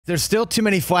There's still too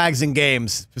many flags in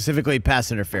games, specifically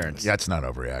pass interference. Yeah, it's not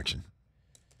overreaction.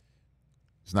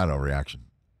 It's not overreaction.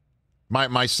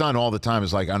 My son all the time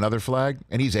is like, another flag?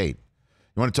 And he's 8.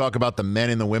 You want to talk about the men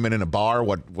and the women in a bar,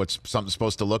 what's something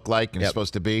supposed to look like and it's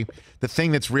supposed to be? The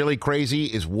thing that's really crazy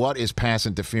is what is pass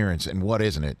interference and what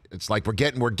isn't it? It's like we're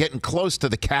getting close to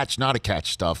the catch, not a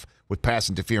catch stuff with pass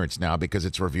interference now because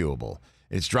it's reviewable.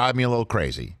 It's driving me a little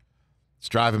crazy. It's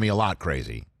driving me a lot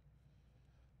crazy.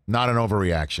 Not an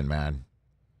overreaction, man.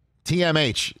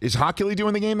 TMH, is Hockley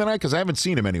doing the game tonight? Because I haven't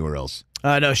seen him anywhere else.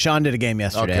 No, Sean did a game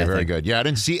yesterday. Okay, very good. Yeah, I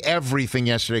didn't see everything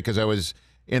yesterday because I was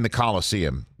in the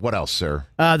Coliseum. What else, sir?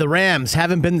 The Rams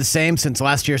haven't been the same since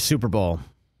last year's Super Bowl.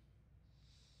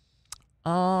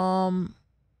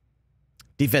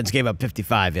 Defense gave up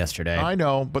 55 yesterday. I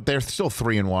know, but they're still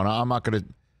 3-1. I'm not going to.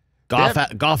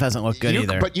 Golf hasn't looked good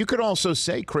either. But you could also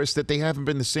say, Chris, that they haven't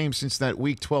been the same since that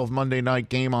Week 12 Monday night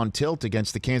game on tilt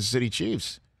against the Kansas City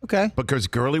Chiefs. Okay. Because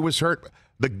Gurley was hurt.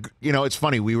 It's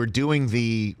funny. We were doing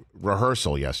the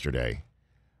rehearsal yesterday.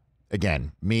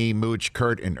 Again, me, Mooch,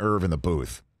 Kurt, and Irv in the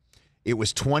booth. It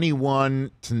was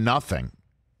 21-0.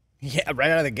 Yeah,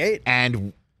 right out of the gate.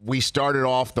 And we started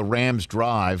off the Rams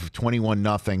drive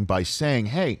 21-0 by saying,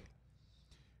 hey,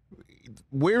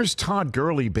 where's Todd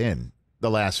Gurley been the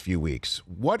last few weeks?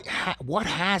 What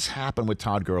has happened with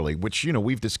Todd Gurley, which,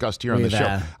 we've discussed here on the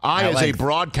show. I, as a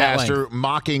broadcaster,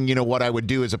 mocking, what I would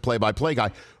do as a play-by-play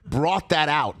guy, brought that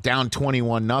out down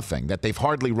 21-0, that they've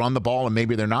hardly run the ball and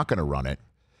maybe they're not going to run it.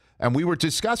 And we were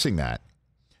discussing that.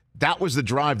 That was the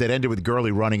drive that ended with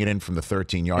Gurley running it in from the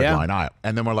 13-yard line.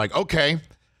 And then we're like, okay,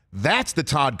 that's the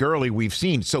Todd Gurley we've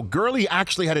seen. So Gurley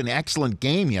actually had an excellent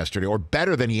game yesterday, or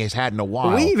better than he has had in a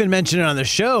while. We even mentioned it on the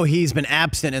show. He's been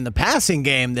absent in the passing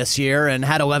game this year and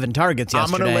had 11 targets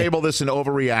yesterday. I'm going to label this an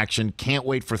overreaction. Can't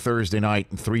wait for Thursday night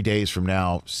and 3 days from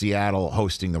now, Seattle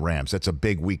hosting the Rams. That's a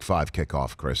big Week 5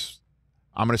 kickoff, Chris.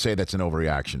 I'm going to say that's an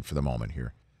overreaction for the moment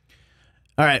here.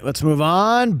 All right, let's move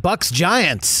on. Bucks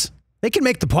Giants. They can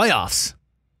make the playoffs.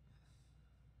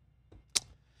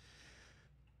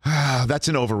 That's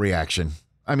an overreaction.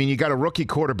 I mean, you got a rookie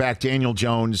quarterback, Daniel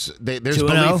Jones. There's 2-0.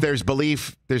 belief. There's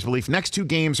belief. There's belief. Next 2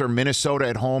 games are Minnesota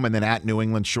at home and then at New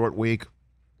England, short week.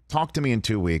 Talk to me in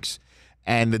 2 weeks.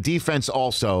 And the defense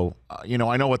also, I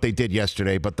know what they did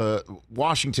yesterday, but the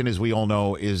Washington, as we all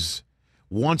know, is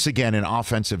once again an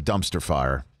offensive dumpster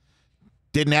fire.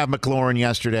 Didn't have McLaurin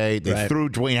yesterday. They threw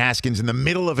Dwayne Haskins in the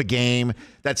middle of a game.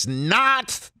 That's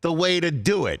not the way to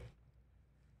do it.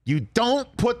 You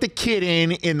don't put the kid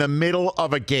in the middle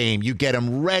of a game. You get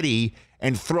him ready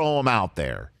and throw him out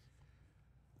there.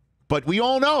 But we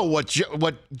all know what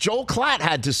Joel Klatt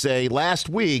had to say last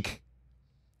week.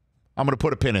 I'm going to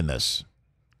put a pin in this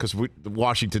because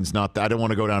Washington's not. I don't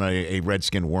want to go down a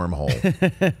Redskin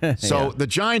wormhole. So the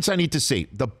Giants, I need to see.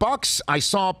 The Bucks, I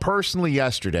saw personally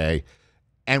yesterday.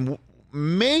 And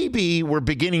maybe we're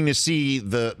beginning to see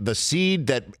the seed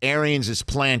that Arians has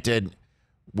planted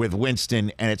with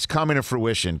Winston, and it's coming to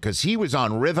fruition because he was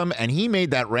on rhythm, and he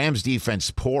made that Rams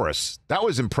defense porous. That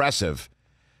was impressive.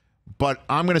 But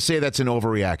I'm going to say that's an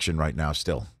overreaction right now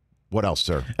still. What else,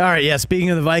 sir? All right, yeah,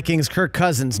 speaking of the Vikings, Kirk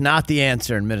Cousins, not the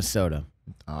answer in Minnesota.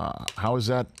 How is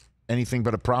that anything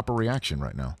but a proper reaction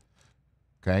right now?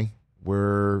 Okay,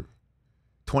 we're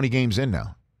 20 games in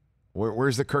now.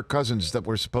 Where's the Kirk Cousins that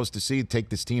we're supposed to see take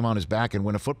this team on his back and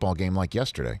win a football game like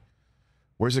yesterday?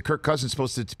 Where's the Kirk Cousins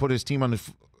supposed to put his team on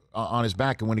his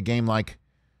back and win a game like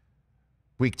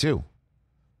Week 2?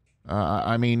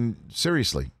 I mean,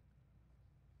 seriously.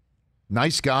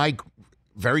 Nice guy,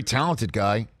 very talented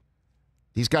guy.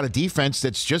 He's got a defense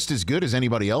that's just as good as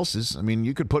anybody else's. I mean,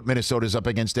 you could put Minnesota's up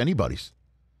against anybody's.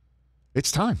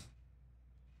 It's time.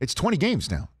 It's 20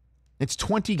 games now. It's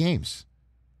 20 games.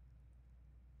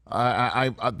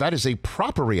 That is a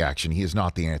proper reaction. He is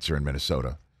not the answer in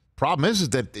Minnesota. Problem is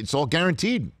that it's all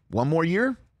guaranteed. 1 more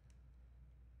year.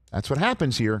 That's what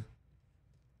happens here.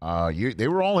 They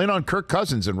were all in on Kirk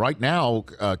Cousins, and right now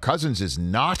Cousins is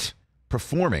not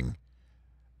performing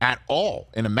at all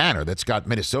in a manner that's got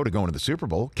Minnesota going to the Super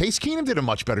Bowl. Case Keenum did a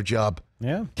much better job.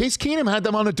 Yeah. Case Keenum had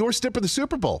them on the doorstep of the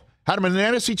Super Bowl. Had them in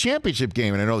an NFC Championship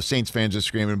game, and I know the Saints fans are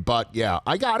screaming, but yeah,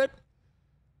 I got it.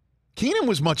 Keenum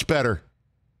was much better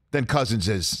than Cousins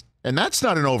is. And that's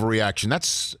not an overreaction.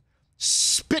 That's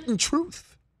spitting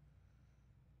truth.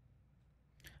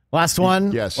 Last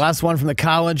one. Yes. Last one from the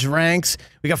college ranks.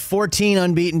 We got 14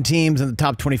 unbeaten teams in the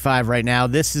top 25 right now.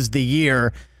 This is the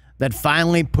year that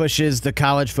finally pushes the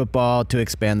college football to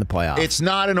expand the playoffs. It's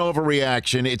not an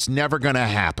overreaction. It's never going to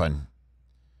happen.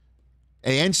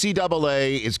 The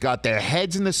NCAA has got their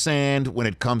heads in the sand when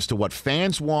it comes to what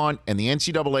fans want, and the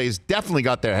NCAA has definitely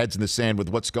got their heads in the sand with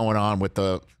what's going on with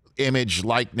the image,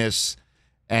 likeness,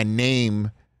 and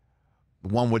name,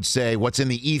 one would say, what's in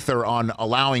the ether on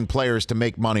allowing players to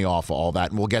make money off of all that,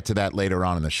 and we'll get to that later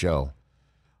on in the show.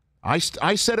 I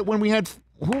said it when we had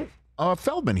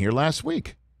Feldman here last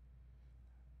week.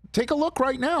 Take a look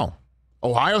right now.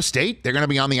 Ohio State, they're going to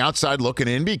be on the outside looking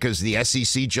in because the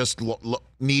SEC just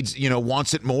needs,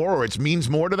 wants it more, or it means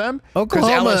more to them. Because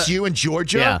LSU and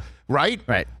Georgia, right?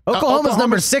 Right. Oklahoma's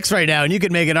number 6 right now, and you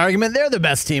could make an argument they're the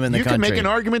best team in the country. You can make an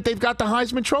argument they've got the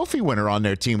Heisman Trophy winner on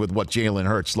their team with what Jalen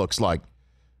Hurts looks like.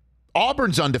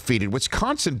 Auburn's undefeated.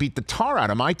 Wisconsin beat the tar out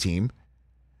of my team.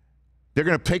 They're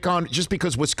going to pick on, just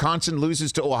because Wisconsin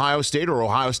loses to Ohio State or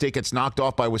Ohio State gets knocked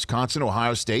off by Wisconsin,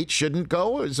 Ohio State shouldn't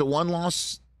go as a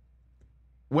one-loss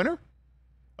winner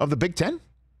of the Big Ten?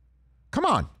 Come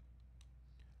on.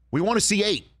 We want to see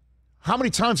 8. How many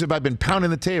times have I been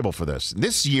pounding the table for this?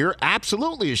 This year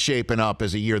absolutely is shaping up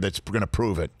as a year that's going to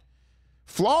prove it.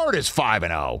 Florida's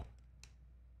 5-0.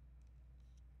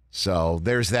 So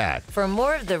there's that. For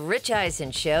more of The Rich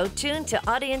Eisen Show, tune to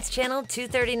Audience Channel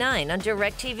 239 on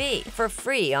DirecTV for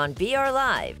free on BR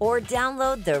Live or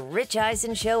download the Rich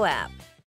Eisen Show app.